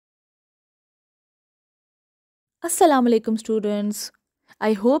Assalamu alaikum students.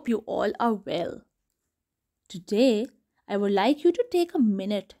 I hope you all are well. Today, I would like you to take a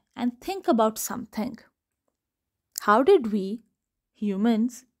minute and think about something. How did we,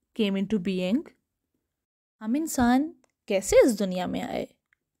 humans, came into being? हम इंसान कैसे इस दुनिया में आए?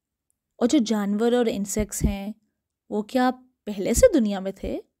 और जो जानवर और इंसेक्ट्स हैं, वो क्या पहले से दुनिया में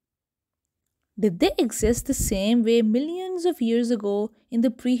थे? Did they exist the same way millions of years ago in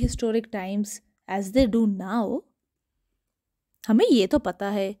the prehistoric times as they do now? हमें ये तो पता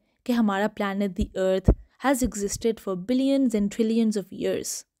है कि हमारा planet the Earth has existed for billions and trillions of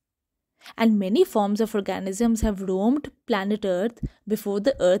years. And many forms of organisms have roamed planet Earth before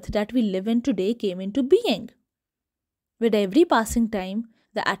the Earth that we live in today came into being. With every passing time,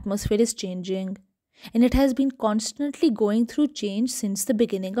 the atmosphere is changing, and it has been constantly going through change since the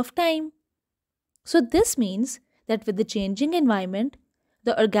beginning of time. So, this means that with the changing environment,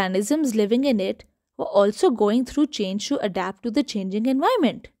 the organisms living in it were also going through change to adapt to the changing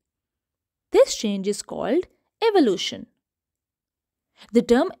environment. This change is called evolution. The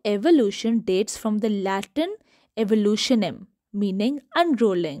term evolution dates from the Latin evolutionem, meaning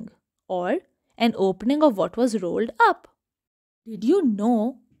unrolling or an opening of what was rolled up. Did you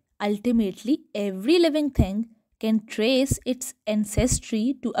know ultimately every living thing can trace its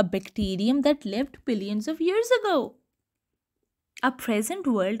ancestry to a bacterium that lived billions of years ago? Our present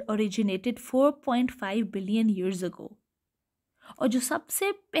world originated 4.5 billion years ago. और जो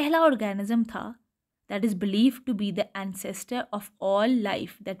सबसे पहला organism था, that is believed to be the ancestor of all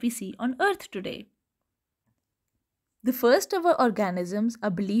life that we see on Earth today. The first ever organisms are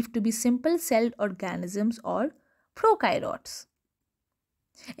believed to be simple-celled organisms or prokaryotes.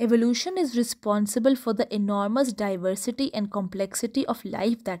 Evolution is responsible for the enormous diversity and complexity of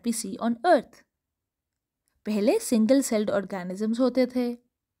life that we see on Earth. पहले single-celled organisms होते थे,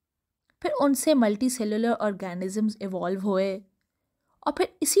 फिर उनसे multicellular organisms evolve हुए, और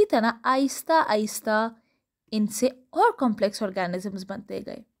फिर इसी तरह आहिस्ता आहिस्ता इनसे और कॉम्प्लेक्स ऑर्गेनिजम्स बनते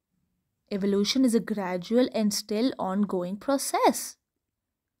गए. Evolution is a gradual and still ongoing process.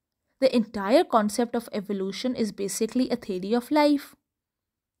 The entire concept of evolution is basically a theory of life.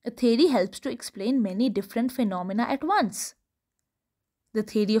 A theory helps to explain many different phenomena at once. The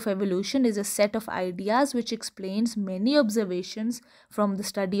theory of evolution is a set of ideas which explains many observations from the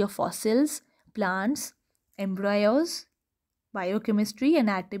study of fossils, plants, embryos, biochemistry,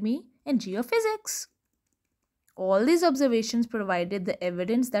 anatomy, and geophysics. All these observations provided the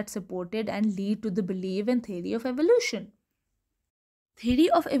evidence that supported and lead to the belief and theory of evolution. Theory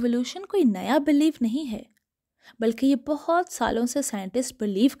of evolution कोई नया belief नहीं है, बल्कि ये बहुत सालों से scientist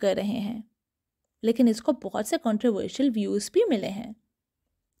believe कर रहे हैं, लेकिन इसको बहुत से कंट्रोवर्शियल व्यूज़ भी मिले हैं.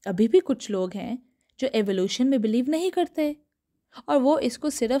 अभी भी कुछ लोग हैं जो एवोल्यूशन में बिलीव नहीं करते और वो इसको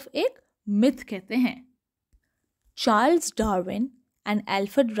सिर्फ एक मिथ कहते हैं. Charles Darwin and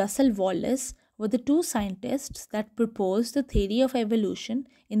Alfred Russel Wallace were the two scientists that proposed the theory of evolution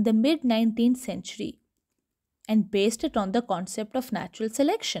in the mid-19th century and based it on the concept of natural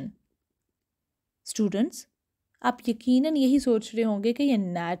selection. Students, आप यकीनन यही सोच रहे होंगे कि ये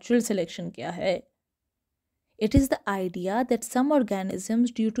natural selection क्या है? It is the idea that some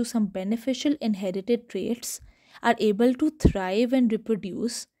organisms, due to some beneficial inherited traits, are able to thrive and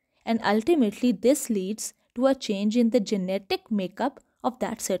reproduce, and ultimately this leads to a change in the genetic makeup of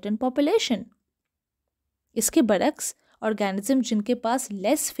that certain population. इसके बरक्स organisms जिनके पास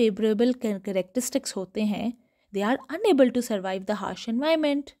less favorable characteristics होते हैं, they are unable to survive the harsh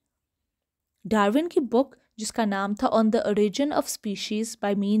environment. Darwin की book जिसका नाम था On the Origin of Species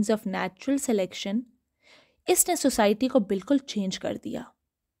by Means of Natural Selection, इसने society को बिल्कुल चेंज कर दिया.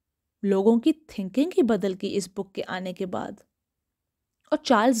 लोगों की थिंकिंग ही बदल गई इस बुक के आने के बाद. और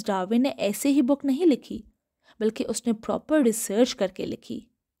चार्ल्स डार्विन ने ऐसे ही बुक नहीं लिखी, बल्कि उसने प्रॉपर रिसर्च करके लिखी.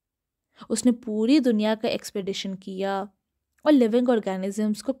 उसने पूरी दुनिया का एक्सपेडिशन किया और लिविंग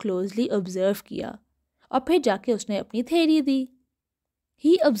ऑर्गेनिजम्स को क्लोजली ऑब्जर्व किया और फिर जाके उसने अपनी theory the.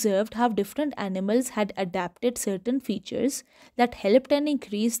 He observed how different animals had adapted certain features that helped and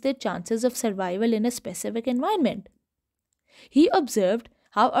increased their chances of survival in a specific environment. He observed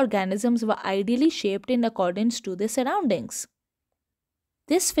how organisms were ideally shaped in accordance to their surroundings.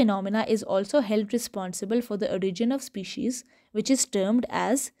 This phenomena is also held responsible for the origin of species, which is termed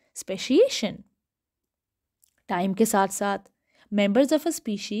as speciation. Time के साथ साथ members of a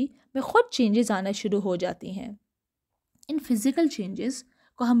species में खुद changes आना शुरू हो जाती हैं. इन फिजिकल चेंजेस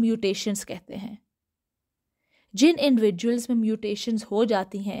को हम म्यूटेशंस कहते हैं. जिन इंडिविजुअल्स में म्यूटेशंस हो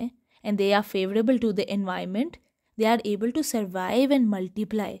जाती हैं and they are favourable to the environment, they are able to survive and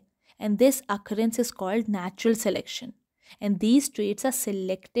multiply, and this occurrence is called natural selection, and these traits are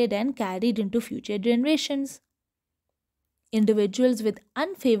selected and carried into future generations. Individuals with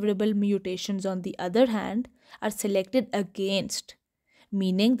unfavorable mutations, on the other hand, are selected against,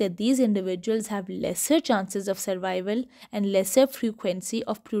 meaning that these individuals have lesser chances of survival and lesser frequency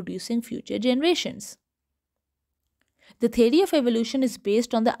of producing future generations. The theory of evolution is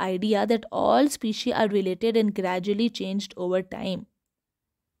based on the idea that all species are related and gradually changed over time.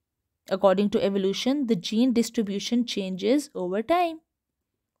 According to evolution, the gene distribution changes over time.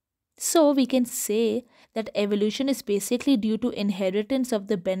 So, we can say that evolution is basically due to inheritance of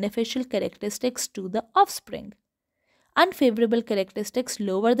the beneficial characteristics to the offspring. Unfavorable characteristics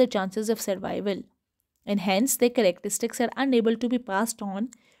lower the chances of survival, and hence their characteristics are unable to be passed on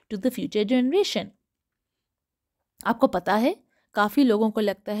to the future generation. आपको पता है, काफ़ी लोगों को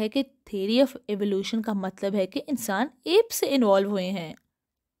लगता है कि theory of evolution का मतलब है कि इंसान एप से इन्वॉल्व हुए हैं।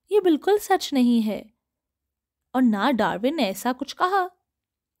 ये बिल्कुल सच नहीं है, और ना डार्विन ने ऐसा कुछ कहा।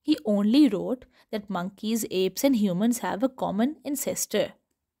 He only wrote that monkeys, apes and humans have a common ancestor.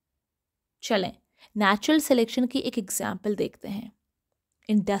 चलें, नेचुरल सिलेक्शन की एक एग्जाम्पल देखते हैं।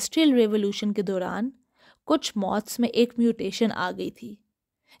 इंडस्ट्रियल रेवोल्यूशन के दौरान कुछ मॉथ्स में एक म्यूटेशन आ गई थी,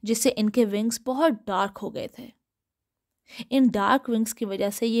 जिससे इनके विंग्स बहुत डार्क हो गए थे। इन डार्क विंग्स की वजह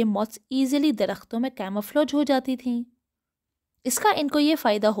से ये मॉथ्स ईजिली दरख्तों में कैमोफ्लेज हो जाती थीं। इसका इनको ये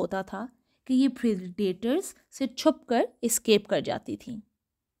फ़ायदा होता था कि ये प्रेडेटर्स से छुप कर एस्केप कर जाती थीं।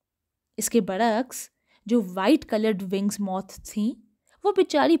 इसके बरक्स जो वाइट कलर्ड विंग्स मॉथ थीं, वो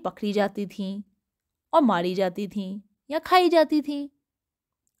बेचारी पकड़ी जाती थीं और मारी जाती थीं या खाई जाती थीं।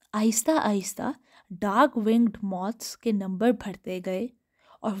 Aahista Aahista dark winged moths के नंबर बढ़ते गए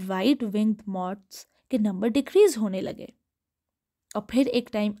और वाइट विंग्ड मॉथ्स के नंबर डिक्रीज होने लगे। और फिर एक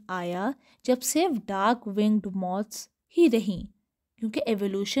टाइम आया जब सिर्फ डार्क विंग्ड मॉथ्स ही रहीं, क्योंकि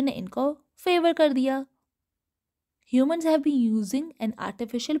एवोल्यूशन ने इनको फेवर कर दिया। Humans have been using an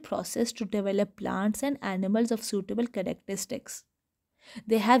artificial process to develop plants and animals of suitable characteristics.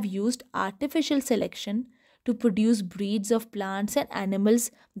 They have used artificial selection to produce breeds of plants and animals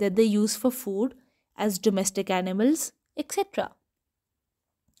that they use for food as domestic animals, etc.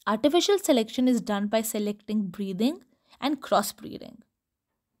 Artificial selection is done by selecting breeding and crossbreeding.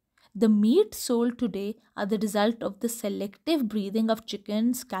 The meat sold today are the result of the selective breeding of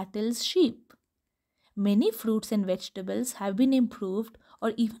chickens, cattle, sheep. Many fruits and vegetables have been improved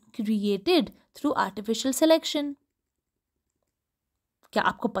or even created through artificial selection. क्या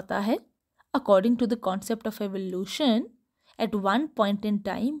आपको पता है? According to the concept of evolution, at one point in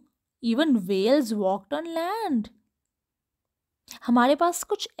time, even whales walked on land. हमारे पास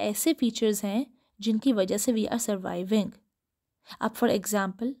कुछ ऐसे features हैं जिनकी वजह से वी आर सर्वाइविंग। अब फॉर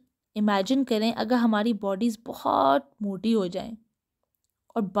एग्जाम्पल इमेजिन करें अगर हमारी बॉडीज़ बहुत मोटी हो जाएं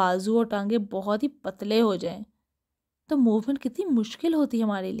और बाजू और टांगे बहुत ही पतले हो जाएं, तो मूवमेंट कितनी मुश्किल होती है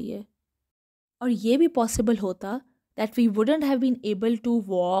हमारे लिए। और ये भी पॉसिबल होता that we wouldn't have been able to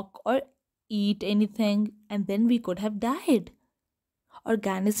walk और eat anything and then we could have died.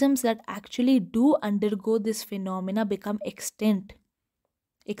 Organisms that actually do undergo this phenomena become extinct.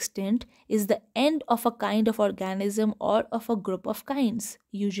 Extinct is the end of a kind of organism or of a group of kinds,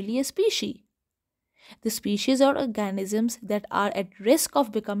 usually a species. The species or organisms that are at risk of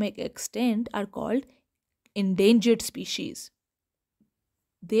becoming extinct are called endangered species.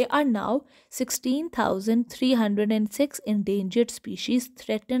 There are now 16,306 endangered species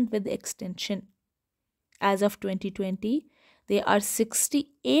threatened with extinction. As of 2020, there are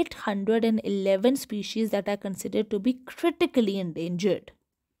 6,811 species that are considered to be critically endangered.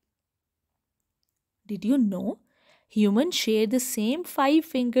 Did you know humans share the same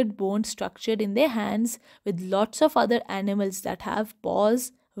five-fingered bone structure in their hands with lots of other animals that have paws,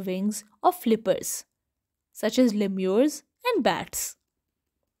 wings, or flippers, such as lemurs and bats?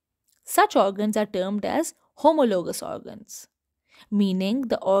 Such organs are termed as homologous organs, meaning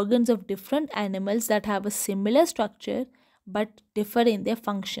the organs of different animals that have a similar structure but differ in their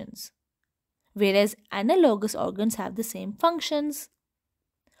functions, whereas analogous organs have the same functions.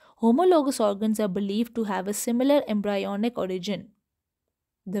 Homologous organs are believed to have a similar embryonic origin.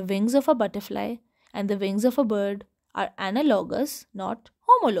 The wings of a butterfly and the wings of a bird are analogous, not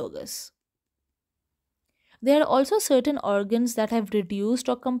homologous. There are also certain organs that have reduced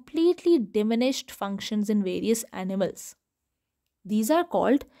or completely diminished functions in various animals. These are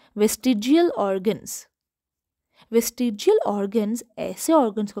called vestigial organs. Vestigial organs ऐसे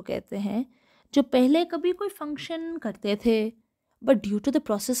organs को कहते हैं जो पहले कभी कोई function करते थे, but due to the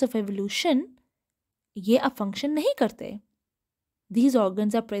process of evolution ये अब फंक्शन नहीं करते। These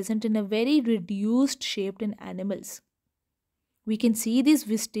organs are present in a very reduced shape in animals. We can see these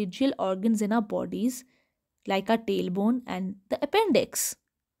vestigial organs in our bodies like our tailbone and the appendix.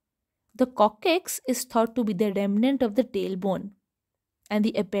 The coccyx is thought to be the remnant of the tailbone, and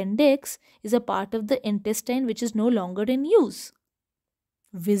the appendix is a part of the intestine which is no longer in use.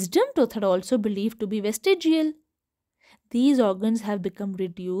 Wisdom tooth are also believed to be vestigial. These organs have become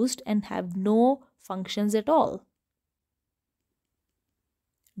reduced and have no functions at all.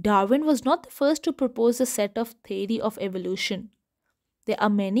 Darwin was not the first to propose a set of theory of evolution. There are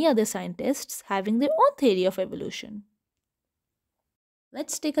many other scientists having their own theory of evolution.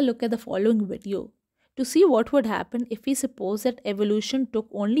 Let's take a look at the following video to see what would happen if we suppose that evolution took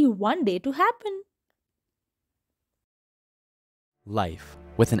only one day to happen. Life.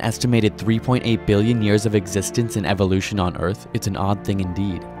 With an estimated 3.8 billion years of existence and evolution on Earth, it's an odd thing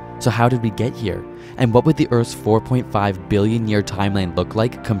indeed. So how did we get here? And what would the Earth's 4.5 billion year timeline look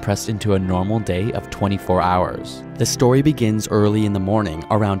like compressed into a normal day of 24 hours? The story begins early in the morning,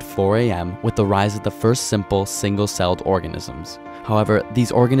 around 4 a.m., with the rise of the first simple, single-celled organisms. However,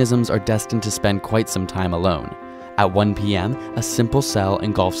 these organisms are destined to spend quite some time alone. At 1 p.m., a simple cell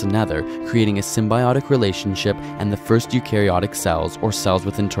engulfs another, creating a symbiotic relationship and the first eukaryotic cells, or cells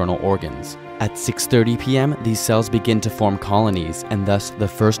with internal organs. At 6:30 p.m., these cells begin to form colonies, and thus the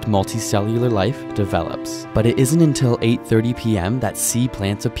first multicellular life develops. But it isn't until 8:30 p.m. that sea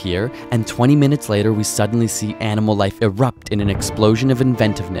plants appear, and 20 minutes later we suddenly see animal life erupt in an explosion of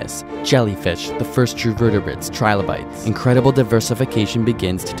inventiveness. Jellyfish, the first true vertebrates, trilobites. Incredible diversification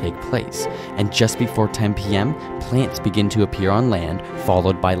begins to take place, and just before 10 p.m., plants begin to appear on land,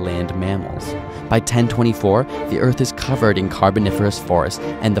 followed by land mammals. By 1024, the Earth is covered in carboniferous forests,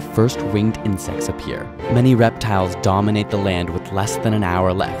 and the first winged insects appear. Many reptiles dominate the land with less than an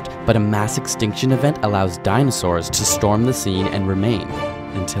hour left, but a mass extinction event allows dinosaurs to storm the scene and remain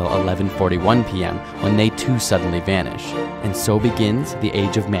until 11:41 p.m. when they too suddenly vanish. And so begins the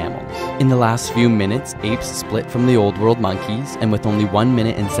age of mammals. In the last few minutes, apes split from the old world monkeys, and with only 1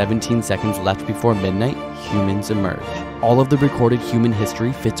 minute and 17 seconds left before midnight, humans emerge. All of the recorded human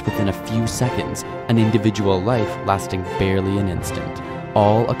history fits within a few seconds, an individual life lasting barely an instant.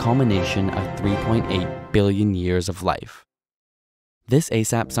 All a culmination of 3.8 billion years of life. This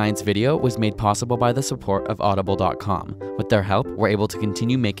ASAP Science video was made possible by the support of Audible.com. With their help, we're able to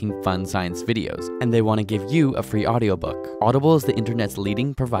continue making fun science videos, and they want to give you a free audiobook. Audible is the internet's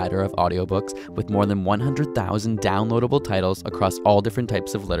leading provider of audiobooks with more than 100,000 downloadable titles across all different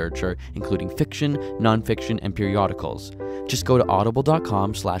types of literature, including fiction, nonfiction, and periodicals. Just go to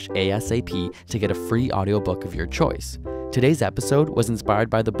audible.com/ASAP to get a free audiobook of your choice. Today's episode was inspired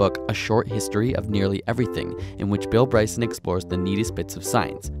by the book A Short History of Nearly Everything, in which Bill Bryson explores the neatest bits of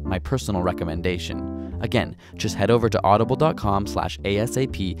science, my personal recommendation. Again, just head over to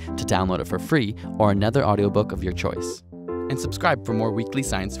audible.com/ASAP to download it for free or another audiobook of your choice. And subscribe for more weekly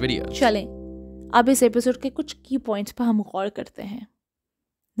science videos. चलें, अब इस episode के कुछ की points पर हम गौर करते हैं.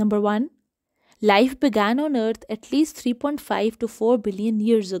 Number 1. Life began on Earth at least 3.5 to 4 billion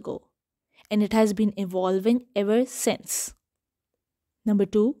years ago, and it has been evolving ever since. Number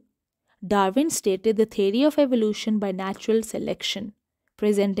 2. Darwin stated the theory of evolution by natural selection,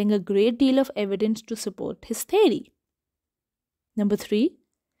 presenting a great deal of evidence to support his theory. Number 3.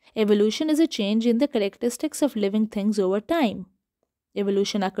 Evolution is a change in the characteristics of living things over time.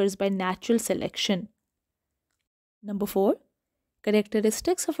 Evolution occurs by natural selection. Number 4.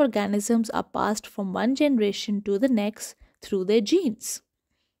 Characteristics of organisms are passed from one generation to the next through their genes.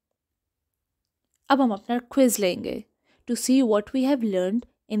 अब हम अपना quiz लेंगे to see what we have learned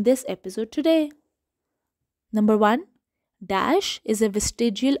in this episode today. Number 1. Dash is a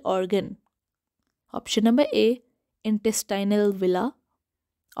vestigial organ. Option number A, intestinal villi.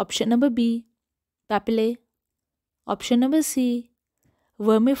 Option number B, papillae. Option number C,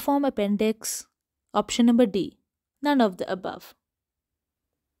 vermiform appendix. Option number D, none of the above.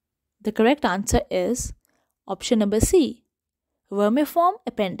 The correct answer is option number C, vermiform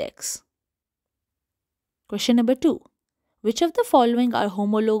appendix. Question number 2. Which of the following are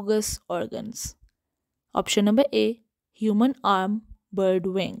homologous organs? Option number A, human arm, bird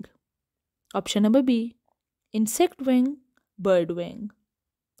wing. Option number B, insect wing, bird wing.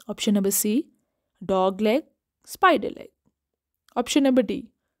 Option number C, dog leg, spider leg. Option number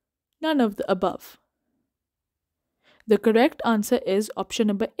D, none of the above. The correct answer is option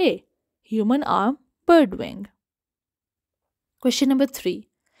number A, human arm, bird wing. Question number 3.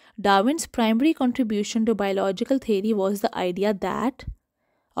 Darwin's primary contribution to biological theory was the idea that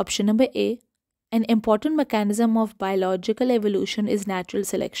option number A, an important mechanism of biological evolution is natural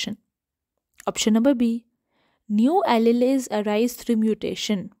selection. Option number B, new alleles arise through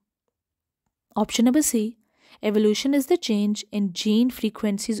mutation. Option number C, evolution is the change in gene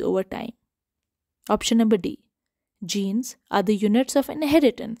frequencies over time. Option number D, genes are the units of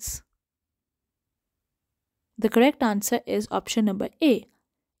inheritance. The correct answer is option number A.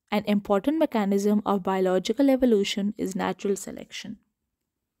 An important mechanism of biological evolution is natural selection.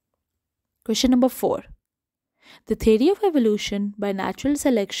 Question number 4. The theory of evolution by natural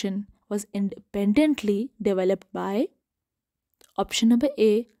selection was independently developed by option number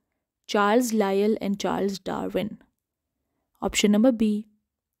A. Charles Lyell and Charles Darwin. Option number B.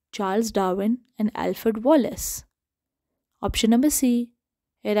 Charles Darwin and Alfred Wallace. Option number C.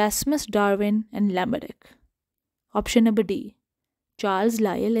 Erasmus Darwin and Lamberich. Option number D. Charles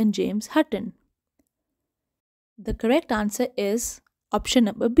Lyell and James Hutton. The correct answer is option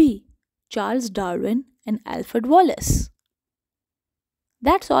number B. Charles Darwin and Alfred Wallace.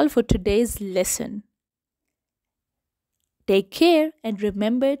 That's all for today's lesson. Take care and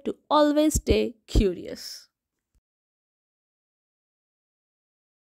remember to always stay curious.